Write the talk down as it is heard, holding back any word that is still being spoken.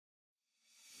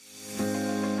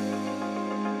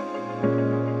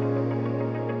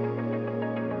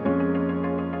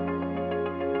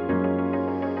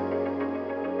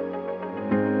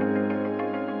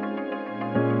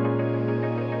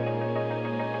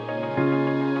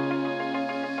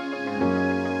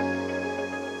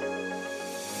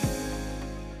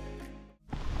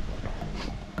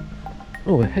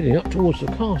Oh, we're heading up towards the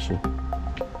castle.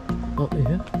 Up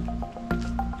here.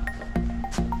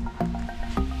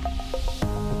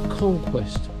 The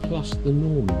Conquest plus the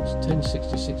Normans,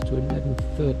 1066 to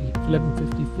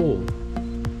 1154.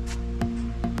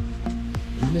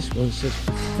 And this one says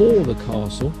before the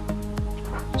castle,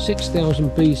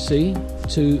 6000 BC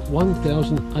to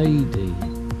 1000 AD.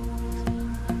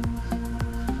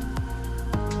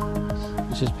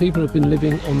 It says people have been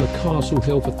living on the castle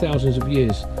hill for thousands of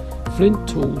years. Flint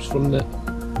tools from the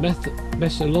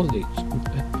Mesolithic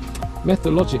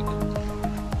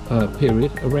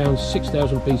period around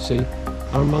 6000 BC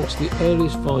are amongst the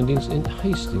earliest findings in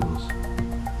Hastings.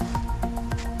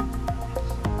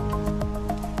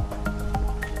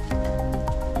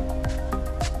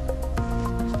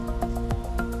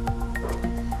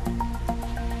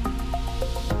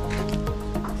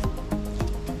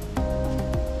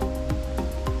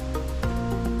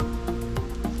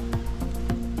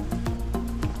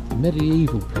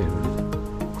 Medieval period.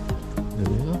 There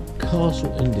we are.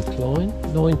 Castle in decline,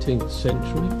 19th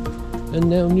century, and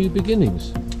now new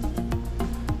beginnings.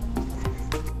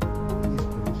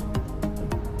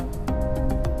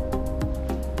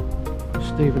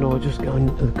 Steve and I are just going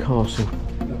to the castle.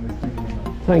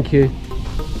 Thank you.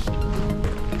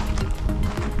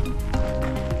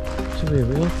 So here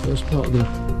we are, first part of the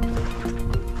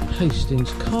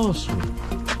Hastings Castle.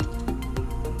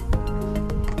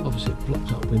 Obviously,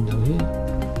 blocked up window here.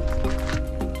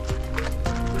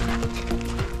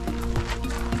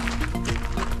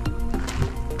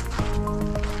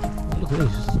 Look at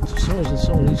these, the size of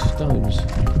some of these stones.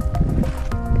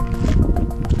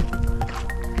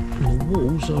 And the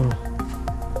walls are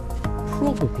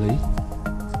probably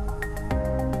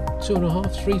 2.5 to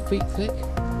 3 feet thick.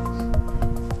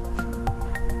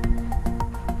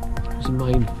 There's a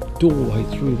main doorway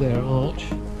through their arch.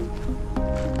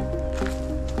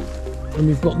 And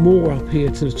we've got more up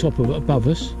here to the top of it above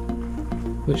us,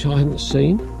 which I hadn't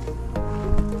seen.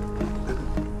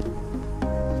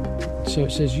 So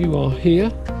it says you are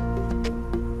here.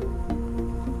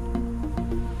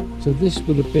 So this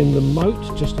would have been the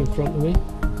moat just in front of me.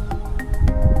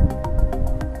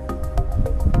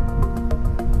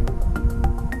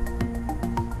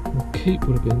 The keep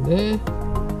would have been there.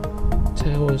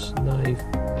 Towers, nave,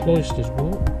 cloisters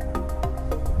walk.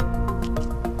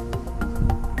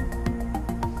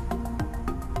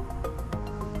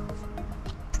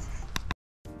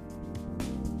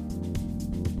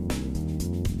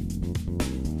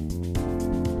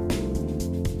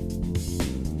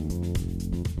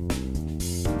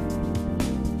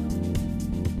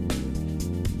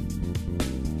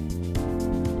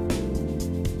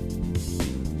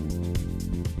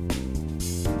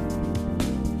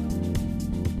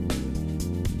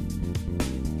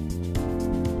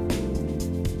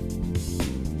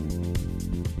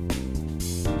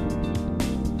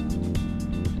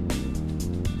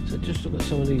 Just look at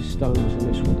some of these stones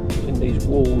in these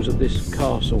walls of this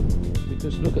castle,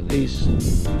 because look at these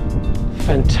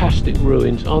fantastic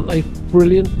ruins, aren't they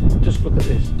brilliant? Just look at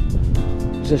this.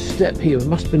 There's a step here, there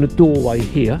must have been a doorway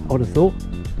here, I'd have thought.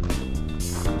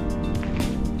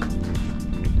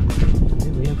 And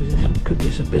here we have this. Could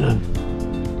this have been an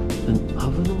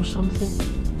oven or something?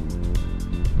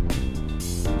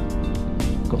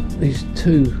 Got these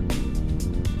two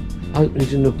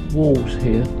openings in the walls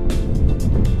here.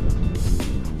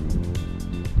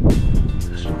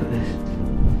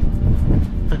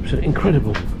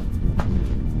 Incredible.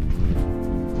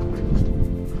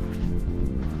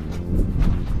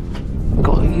 I've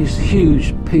got this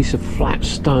huge piece of flat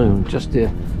stone just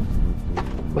there,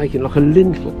 making like a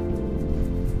lintel.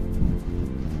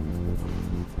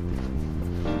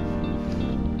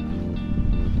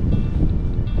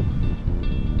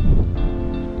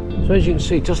 So as you can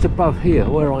see, just above here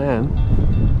where I am,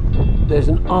 there's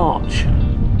an arch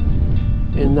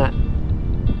in that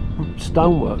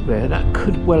stonework there. That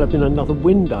could well have been another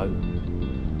window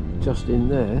just in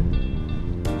there.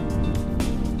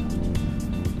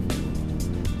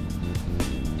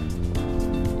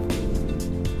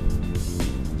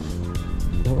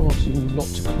 They're asking you not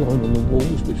to climb on the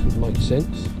walls, which would make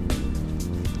sense.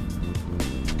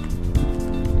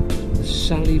 The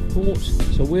Sally Port.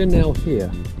 So we're now here,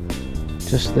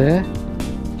 just there.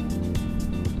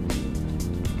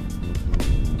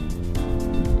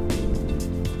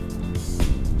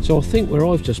 So I think where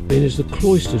I've just been is the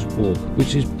Cloisters Walk,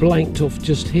 which is blanked off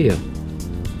just here.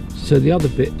 So the other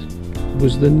bit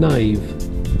was the nave.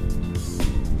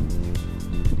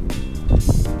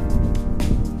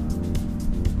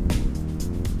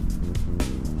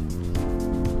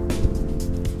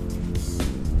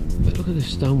 But look at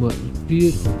this stonework, it's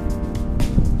beautiful.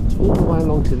 That's all the way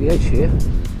along to the edge here.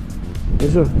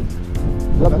 There's a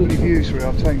lovely views through.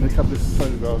 I've taken a couple of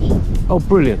photographs. Oh,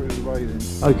 brilliant. Through the railing.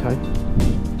 Okay.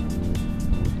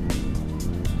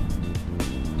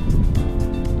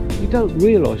 You don't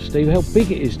realise, Steve, how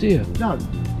big it is, do you? No.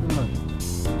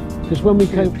 Because when we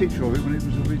came, a picture of it when it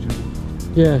was original.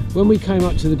 yeah, when we came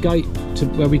up to the gate to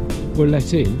where we were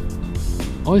let in,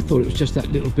 I thought it was just that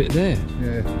little bit there.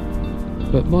 Yeah.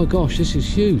 But my gosh, this is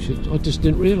huge. I just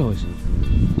didn't realise.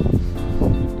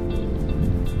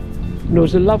 And there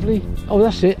was a lovely, oh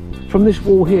that's it, from this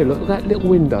wall here, look at that little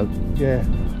window. Yeah.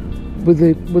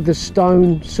 With the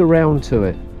stone surround to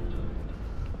it.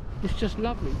 It's just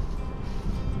lovely.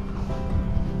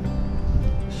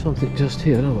 Something just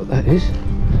here, I don't know what that is.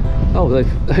 Oh, they've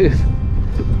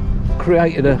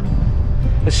created a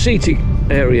seating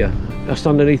area just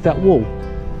underneath that wall.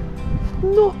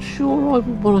 Not sure I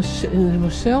would want to sit in there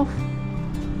myself,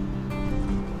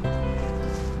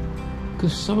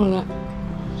 because some of that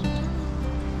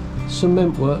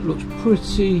cement work looks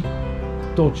pretty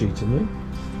dodgy to me.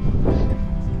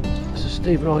 So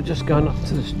Steve and I are just going up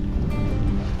to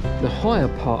the higher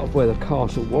part of where the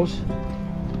castle was.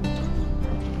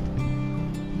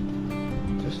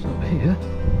 Just up here.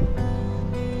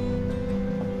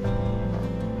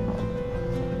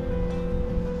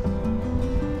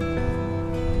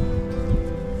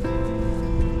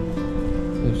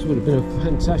 This would have been a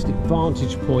fantastic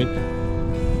vantage point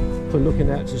for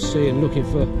looking out to sea and looking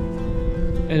for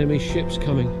enemy ships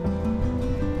coming.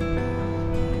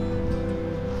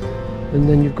 And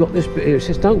then you've got this bit here, it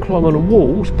says don't climb on the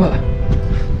walls, but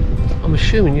I'm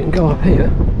assuming you can go up here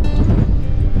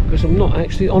because I'm not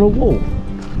actually on a wall.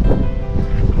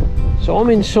 So I'm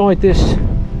inside this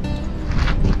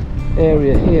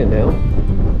area here now.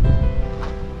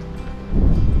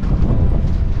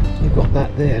 You've got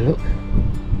that there, look.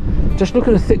 Just look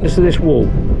at the thickness of this wall.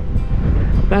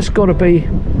 That's got to be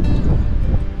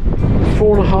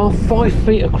 4.5, 5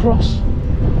 feet across.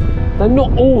 They're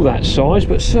not all that size,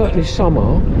 but certainly some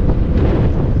are.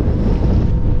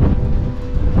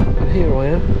 But here I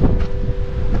am,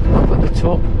 up at the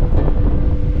top.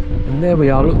 And there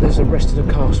we are, look, there's the rest of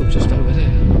the castle just over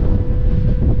there.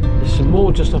 There's some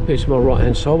more just up here to my right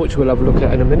hand side, which we'll have a look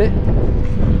at in a minute.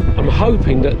 I'm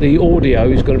hoping that the audio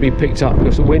is going to be picked up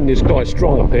because the wind is quite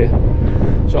strong up here.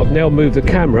 So I've now moved the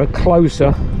camera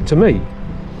closer to me.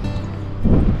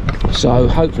 So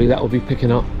hopefully that will be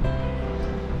picking up.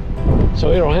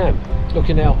 So here I am,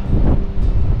 looking out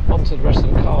onto the rest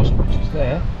of the castle, which is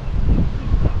there.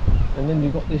 And then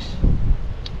you've got this,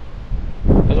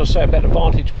 as I say, about the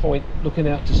vantage point looking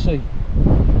out to sea.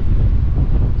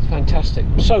 It's fantastic.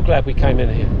 I'm so glad we came in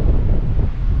here.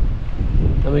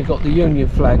 And we've got the Union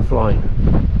flag flying.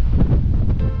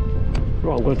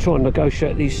 Right, I'm going to try and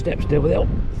negotiate these steps there without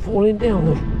falling down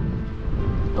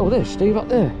them. Oh, there's Steve up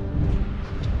there.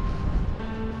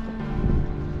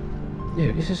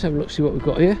 Yeah, let's just have a look, see what we've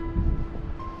got here.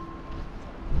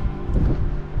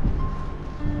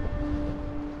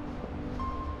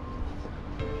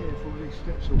 Careful, these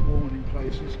steps are worn in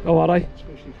places. Oh, are they?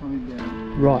 Especially coming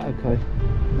down. Right, okay.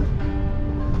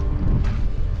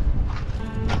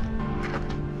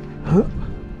 Huh?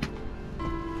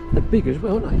 They're big as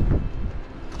well, aren't they?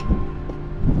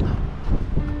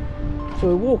 So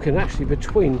we're walking actually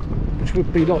between, which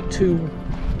would be like two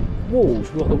walls.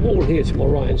 We've got the wall here to my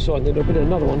right hand side, and then there'll be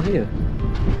another one here.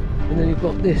 And then you've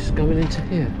got this going into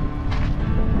here.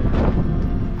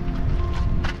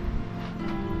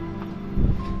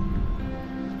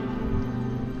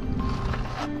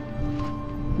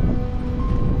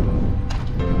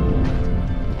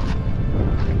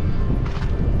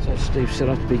 So Steve said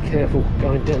I have to be careful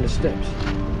going down the steps.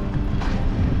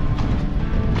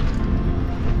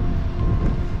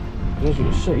 As you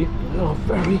can see, they are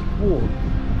very warm.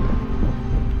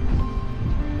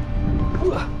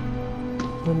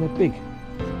 And they're big.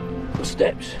 The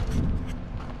steps.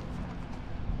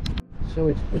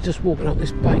 So we're just walking up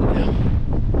this bank now.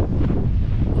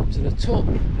 Up to the top.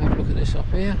 Have a look at this up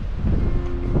here.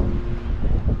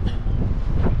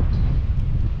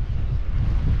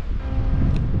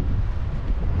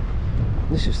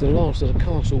 This is the last of the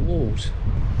castle walls.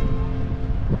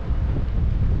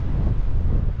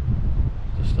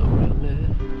 Just up around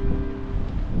there.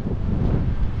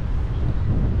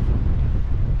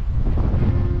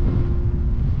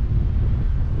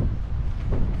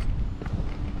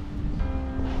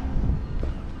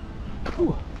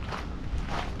 Ooh.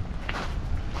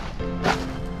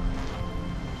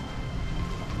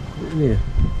 Look in here.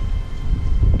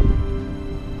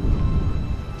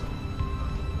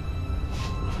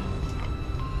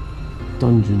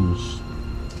 Dungeons.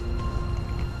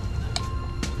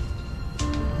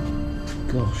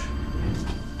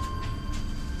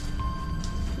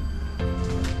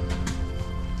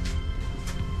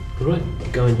 Right,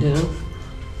 going down.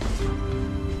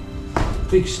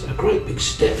 Great big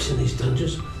steps in these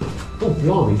dungeons. Oh,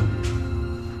 blimey.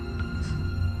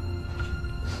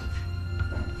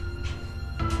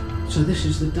 So this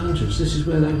is the dungeons, this is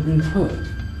where they've been put.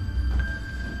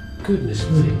 Goodness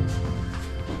me.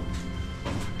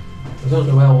 I don't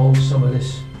know how old some of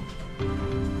this,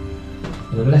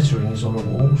 the lettering is on the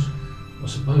walls. I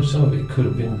suppose some of it could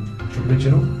have been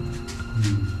original.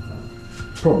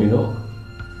 Probably not.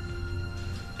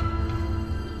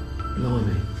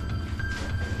 Blimey.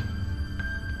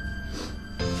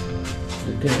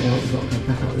 To get out, you've got to go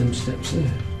back up them steps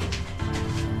there.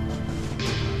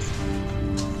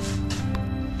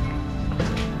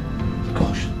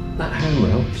 Gosh, that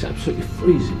handrail is absolutely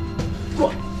freezing.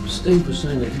 What? Steve was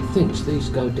saying that he thinks these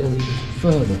go down even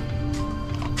further.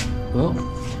 Well,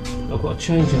 I've got to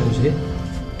change hands here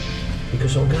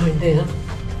because I'm going down.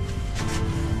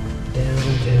 Down,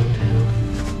 down, down.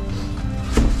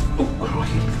 Oh,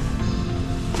 crikey.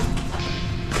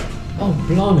 Oh,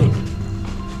 blimey.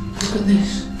 Look at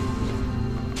this.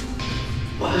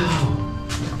 Wow.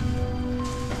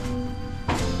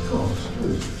 God.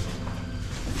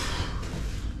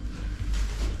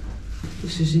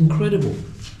 This is incredible.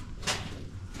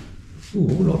 Ooh,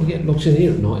 I would like to get locked in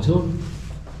here at night time.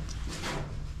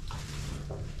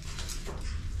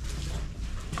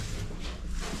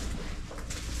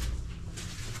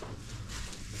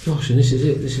 Gosh, and this is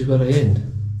it, this is where they end.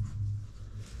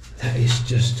 That is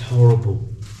just horrible.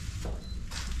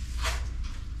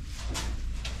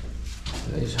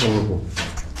 That is horrible.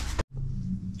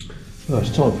 Well,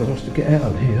 it's time for us to get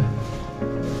out of here.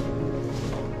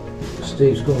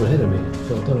 Steve's gone ahead of me,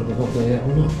 so I don't know if I've got there yet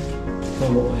or not.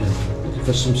 I'm not out, looking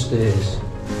for some stairs.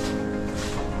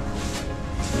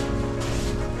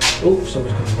 Oh,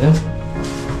 someone's coming down.